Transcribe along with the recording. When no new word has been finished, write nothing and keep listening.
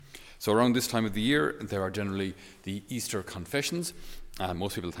So around this time of the year, there are generally the Easter confessions.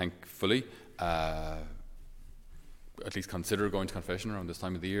 Most people, thankfully, at least consider going to confession around this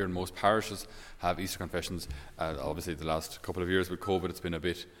time of the year, and most parishes have Easter confessions. Obviously, the last couple of years with COVID, it's been a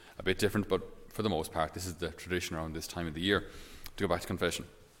bit different, but for the most part, this is the tradition around this time of the year to go back to confession.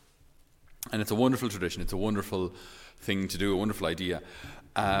 And it's a wonderful tradition. It's a wonderful thing to do, a wonderful idea.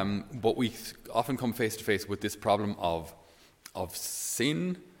 But we often come face to face with this problem of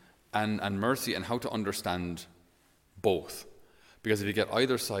sin and mercy, and how to understand both. Because if you get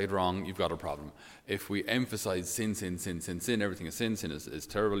either side wrong, you've got a problem. If we emphasize sin, everything is sin is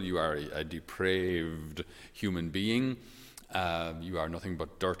terrible, you are a depraved human being, you are nothing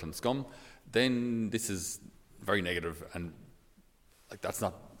but dirt and scum, then this is very negative, and like that's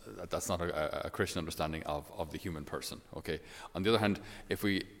not a Christian understanding of the human person. Okay. On the other hand, if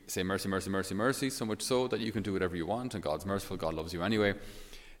we say mercy, mercy, mercy, mercy, so much so that you can do whatever you want, and God's merciful, God loves you anyway,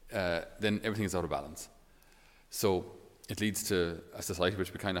 then everything is out of balance. So it leads to a society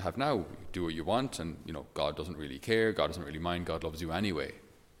which we kind of have now. You do what you want, and God doesn't really care, God doesn't really mind, God loves you anyway.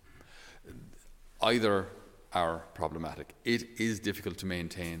 Either are problematic. It is difficult to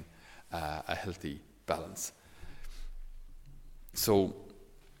maintain a healthy balance. So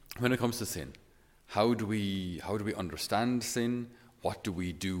when it comes to sin, how do we understand sin? What do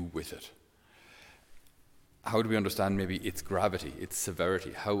we do with it? How do we understand maybe its gravity, its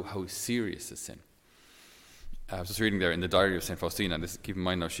severity? How serious is sin? I was just reading there in the diary of St. Faustina, and keep in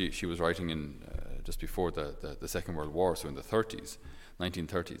mind now she was writing in just before the Second World War, so in the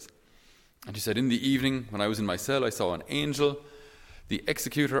 1930s. And she said, "In the evening, when I was in my cell, I saw an angel, the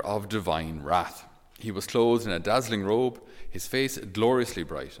executor of divine wrath. He was clothed in a dazzling robe, his face gloriously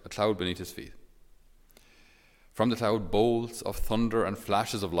bright, a cloud beneath his feet. From the cloud, bolts of thunder and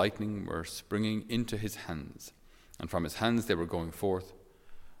flashes of lightning were springing into his hands, and from his hands they were going forth,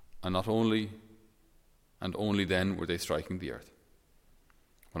 and only then were they striking the earth.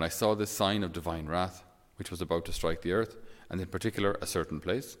 When I saw this sign of divine wrath, which was about to strike the earth, and in particular a certain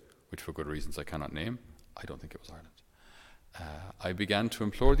place, which for good reasons I cannot name, I don't think it was Ireland, I began to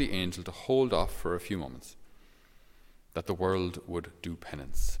implore the angel to hold off for a few moments, that the world would do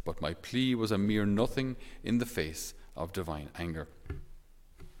penance. But my plea was a mere nothing in the face of divine anger.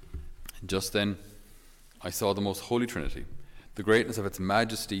 And just then I saw the most holy Trinity. The greatness of its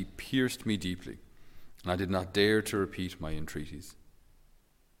majesty pierced me deeply, and I did not dare to repeat my entreaties.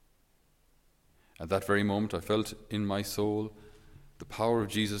 At that very moment I felt in my soul the power of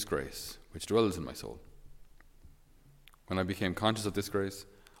Jesus' grace, which dwells in my soul. When I became conscious of this grace,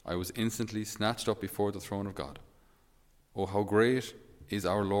 I was instantly snatched up before the throne of God. Oh, how great is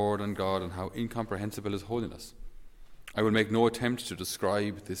our Lord and God, and how incomprehensible his holiness. I will make no attempt to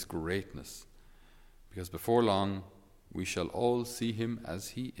describe this greatness, because before long we shall all see him as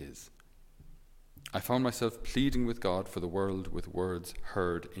he is. I found myself pleading with God for the world with words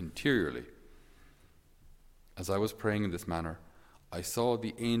heard interiorly. As I was praying in this manner, I saw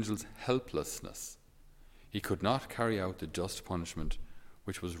the angel's helplessness. He could not carry out the just punishment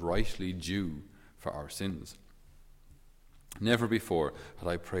which was rightly due for our sins. Never before had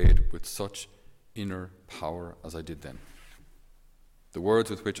I prayed with such inner power as I did then. The words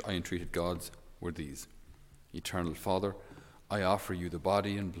with which I entreated God were these: Eternal Father, I offer you the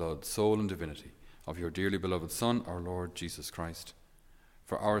body and blood, soul and divinity of your dearly beloved Son, our Lord Jesus Christ,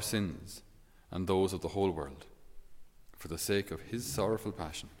 for our sins and those of the whole world. For the sake of his sorrowful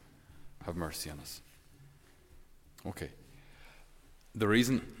passion, have mercy on us. Okay. The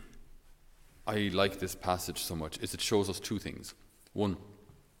reason I like this passage so much is it shows us two things. One,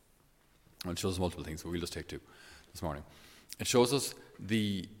 well, it shows us multiple things, but we'll just take two this morning. It shows us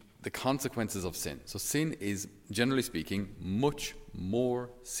the consequences of sin. So sin is, generally speaking, much more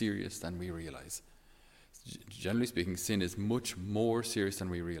serious than we realize. Generally speaking, sin is much more serious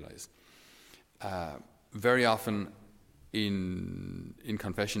than we realize. Very often in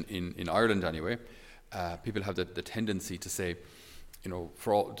confession, in Ireland anyway, people have the tendency to say,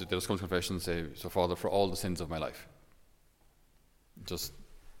 for all, they'll just come to confession and say, so Father, for all the sins of my life. Just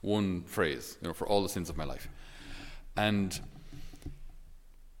one phrase, for all the sins of my life. And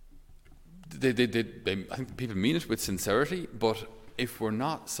they I think people mean it with sincerity, but if we're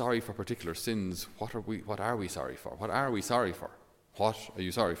not sorry for particular sins, what are we sorry for? What are we sorry for? What are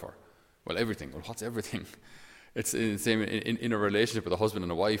you sorry for? Well, everything. Well, what's everything? It's the same in a relationship with a husband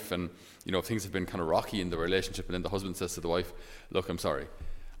and a wife, and if things have been kind of rocky in the relationship, and then the husband says to the wife, "Look, I'm sorry."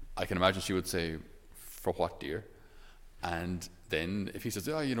 I can imagine she would say, "For what, dear?" And then if he says,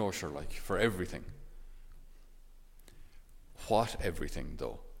 "Oh, sure, like for everything." What everything,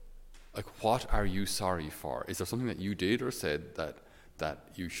 though? Like, what are you sorry for? Is there something that you did or said that that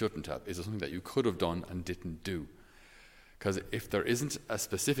you shouldn't have? Is there something that you could have done and didn't do? Because if there isn't a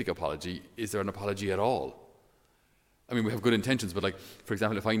specific apology, is there an apology at all? I mean, we have good intentions, but like, for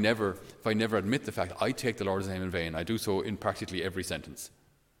example, if I never admit the fact I take the Lord's name in vain, I do so in practically every sentence.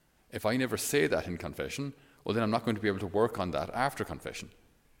 If I never say that in confession, well, then I'm not going to be able to work on that after confession.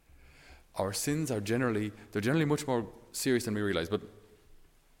 Our sins are generally much more serious than we realize, but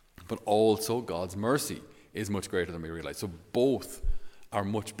also God's mercy is much greater than we realize. So both are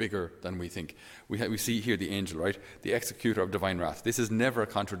much bigger than we think. We see here the angel, right? The executor of divine wrath. This is never a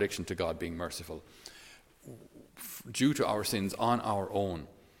contradiction to God being merciful. Due to our sins on our own,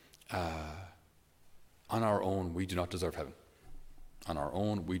 we do not deserve heaven. On our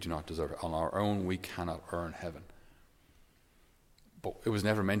own, we do not deserve it. On our own, we cannot earn heaven. But it was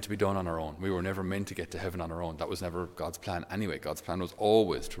never meant to be done on our own. We were never meant to get to heaven on our own. That was never God's plan anyway. God's plan was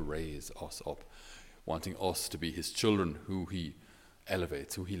always to raise us up, wanting us to be his children who he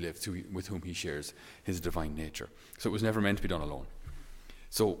elevates, who he lifts, with whom he shares his divine nature. So it was never meant to be done alone.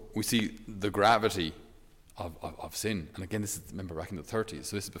 So we see the gravity of sin. And again, this is, remember, back in the 30s.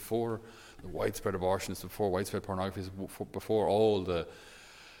 So this is before the widespread abortion, it's before widespread pornography, it's before all the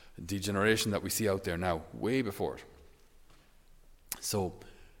degeneration that we see out there now, way before it. So,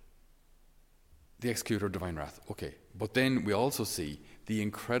 the executor of divine wrath, okay. But then we also see the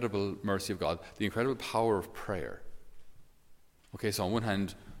incredible mercy of God, the incredible power of prayer. Okay, so on one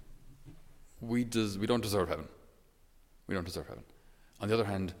hand, we don't deserve heaven. We don't deserve heaven. On the other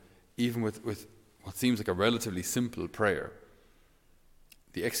hand, even with what seems like a relatively simple prayer,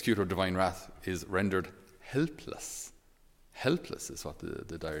 the executor of divine wrath is rendered helpless. Helpless is what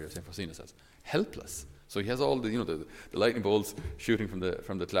the Diary of St. Faustina says. Helpless. So he has all the lightning bolts shooting from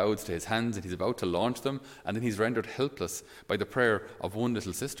the clouds to his hands, and he's about to launch them, and then he's rendered helpless by the prayer of one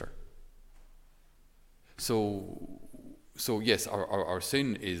little sister. So yes, our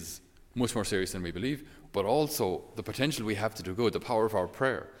sin is much more serious than we believe, but also the potential we have to do good, the power of our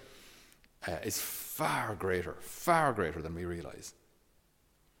prayer, is far greater than we realize.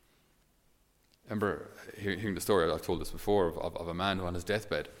 Remember hearing the story, I've told this before, of a man who on his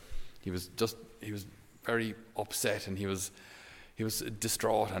deathbed, he was very upset, and he was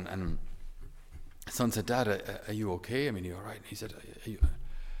distraught, and his son said, "Dad, are you okay? I mean, are you all right?" And he said, "Are you?"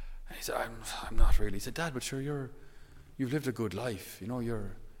 And he said, "I'm not really." He said, "Dad, but sure, you've lived a good life. You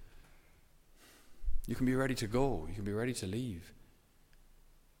can be ready to go. You can be ready to leave."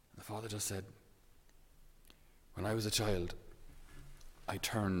 And the father just said, "When I was a child, I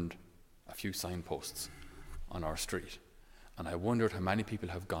turned a few signposts on our street, and I wondered how many people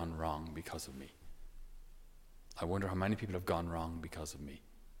have gone wrong because of me. I wonder how many people have gone wrong because of me."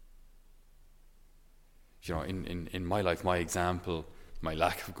 In my life, my example, my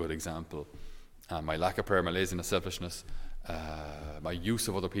lack of good example, my lack of prayer, my laziness, selfishness, my use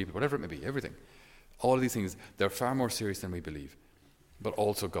of other people, whatever it may be, everything. All of these things, they're far more serious than we believe. But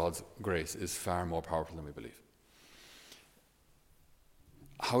also God's grace is far more powerful than we believe.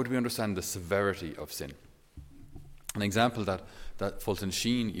 How do we understand the severity of sin? An example that Fulton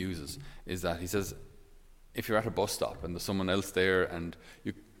Sheen uses is that he says, if you're at a bus stop and there's someone else there and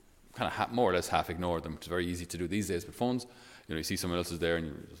you kind of more or less half ignore them, it's very easy to do these days with phones. You see someone else is there and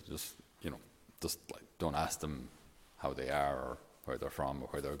you just like don't ask them how they are or where they're from or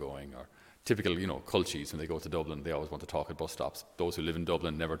where they're going, or typical, cultures when they go to Dublin, they always want to talk at bus stops. Those who live in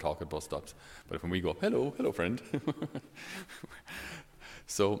Dublin never talk at bus stops. But when we go, hello friend.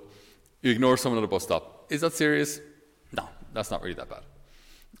 So you ignore someone at a bus stop. Is that serious? No, that's not really that bad.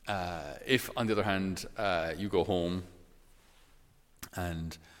 If, on the other hand, you go home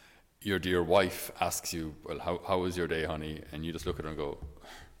and your dear wife asks you, "Well, how was your day, honey?" and you just look at her and go,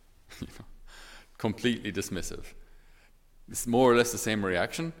 completely dismissive. It's more or less the same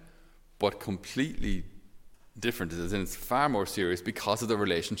reaction, but completely different. As in, it's far more serious because of the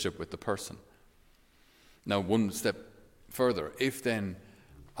relationship with the person. Now, one step further, if then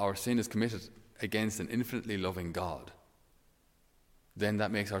our sin is committed against an infinitely loving God, then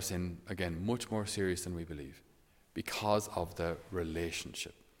that makes our sin, again, much more serious than we believe because of the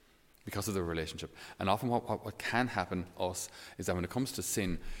relationship. Because of the relationship. And often what can happen to us is that when it comes to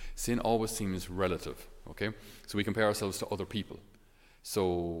sin always seems relative, okay? So we compare ourselves to other people.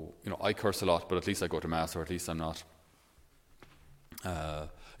 So, I curse a lot, but at least I go to Mass, or at least I'm not, I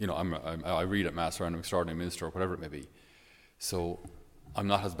read at Mass, or I'm an extraordinary minister, or whatever it may be. So I'm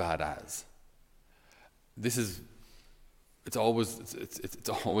not as bad as. It's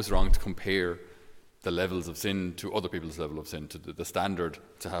always wrong to compare the levels of sin to other people's level of sin, to the standard,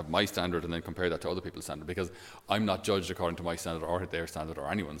 to have my standard and then compare that to other people's standard, because I'm not judged according to my standard or their standard or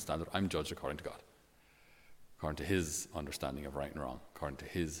anyone's standard. I'm judged according to God. according to his understanding of right and wrong, according to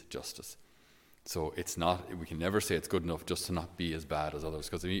his justice. So it's not, we can never say it's good enough just to not be as bad as others,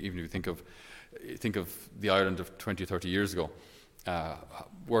 because even if you think of the Ireland of 20 or 30 years ago,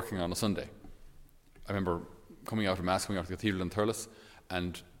 working on a Sunday. I remember coming out of Mass, coming out of the cathedral in Thurles,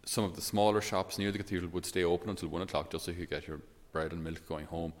 and some of the smaller shops near the cathedral would stay open until 1 o'clock just so you could get your bread and milk going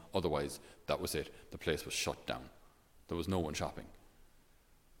home. Otherwise, that was it. The place was shut down. There was no one shopping.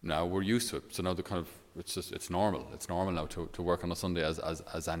 Now we're used to it, so now it's normal. It's normal now to work on a Sunday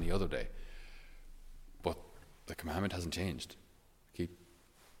as any other day. But the commandment hasn't changed. Keep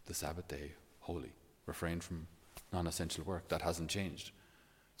the Sabbath day holy. Refrain from non-essential work. That hasn't changed.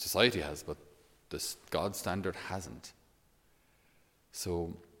 Society has, but this God's standard hasn't.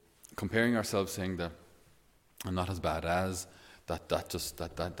 So comparing ourselves, saying that I'm not as bad as,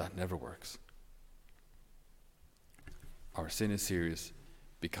 that never works. Our sin is serious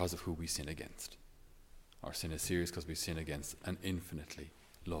because of who we sin against. Our sin is serious because we sin against an infinitely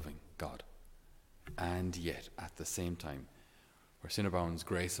loving God. And yet, at the same time, where sin abounds,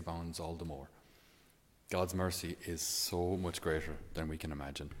 grace abounds all the more. God's mercy is so much greater than we can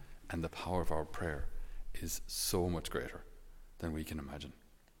imagine, and the power of our prayer is so much greater than we can imagine.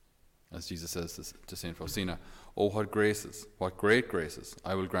 As Jesus says to St. Faustina, "Oh, what graces, what great graces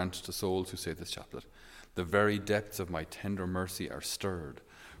I will grant to souls who say this chaplet. The very depths of my tender mercy are stirred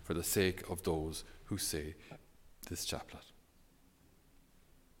for the sake of those who say this chaplet."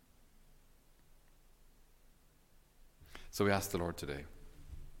 So we ask the Lord today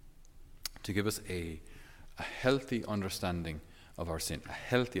to give us a healthy understanding of our sin, a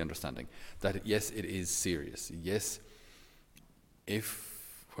healthy understanding that yes, it is serious. Yes,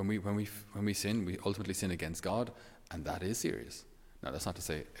 when we sin, we ultimately sin against God, and that is serious. Now, that's not to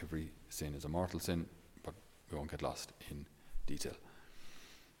say every sin is a mortal sin, but we won't get lost in detail.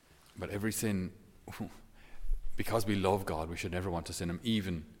 But every sin, because we love God, we should never want to sin Him,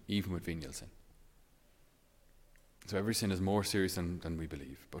 even with venial sin. So every sin is more serious than we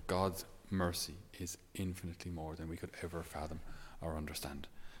believe, but God's mercy is infinitely more than we could ever fathom or understand.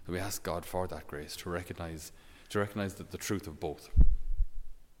 So we ask God for that grace to recognize the truth of both,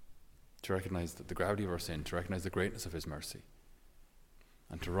 to recognize the gravity of our sin, to recognize the greatness of His mercy,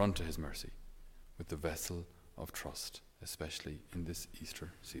 and to run to His mercy with the vessel of trust, especially in this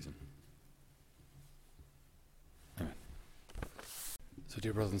Easter season. Amen. So,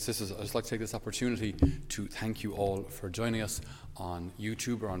 dear brothers and sisters, I'd just like to take this opportunity to thank you all for joining us on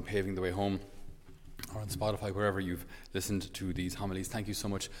YouTube or on Paving the Way Home or on Spotify, wherever you've listened to these homilies. Thank you so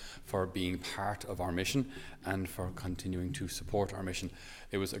much for being part of our mission and for continuing to support our mission.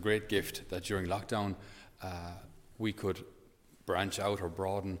 It was a great gift that during lockdown we could branch out or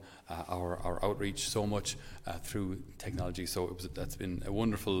broaden our outreach so much through technology. So that's been a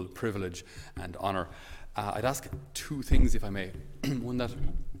wonderful privilege and honour. I'd ask two things, if I may. One, that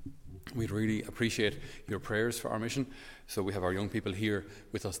we'd really appreciate your prayers for our mission. So we have our young people here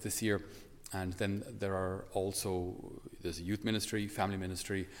with us this year, and then there's a youth ministry, family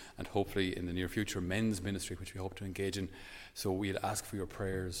ministry, and hopefully in the near future men's ministry, which we hope to engage in. So we'd ask for your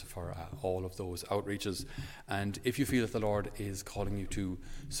prayers for all of those outreaches. And if you feel that the Lord is calling you to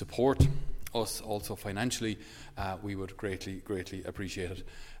support us also financially, we would greatly appreciate it.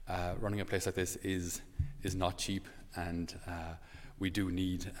 Running a place like this is not cheap, and we do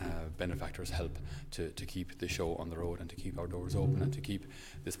need benefactors' help to keep the show on the road and to keep our doors open and to keep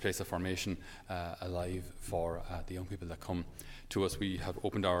this place of formation alive for the young people that come to us. We have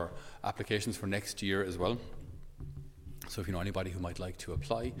opened our applications for next year as well. So if you know anybody who might like to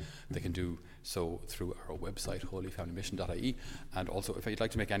apply, they can do so through our website, holyfamilymission.ie. And also, if you'd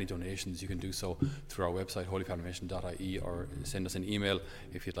like to make any donations, you can do so through our website, holyfamilymission.ie, or send us an email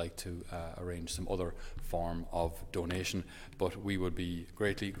if you'd like to arrange some other form of donation. But we would be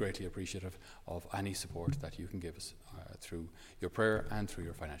greatly appreciative of any support that you can give us through your prayer and through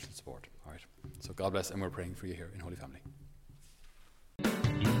your financial support. All right. So God bless, and we're praying for you here in Holy Family.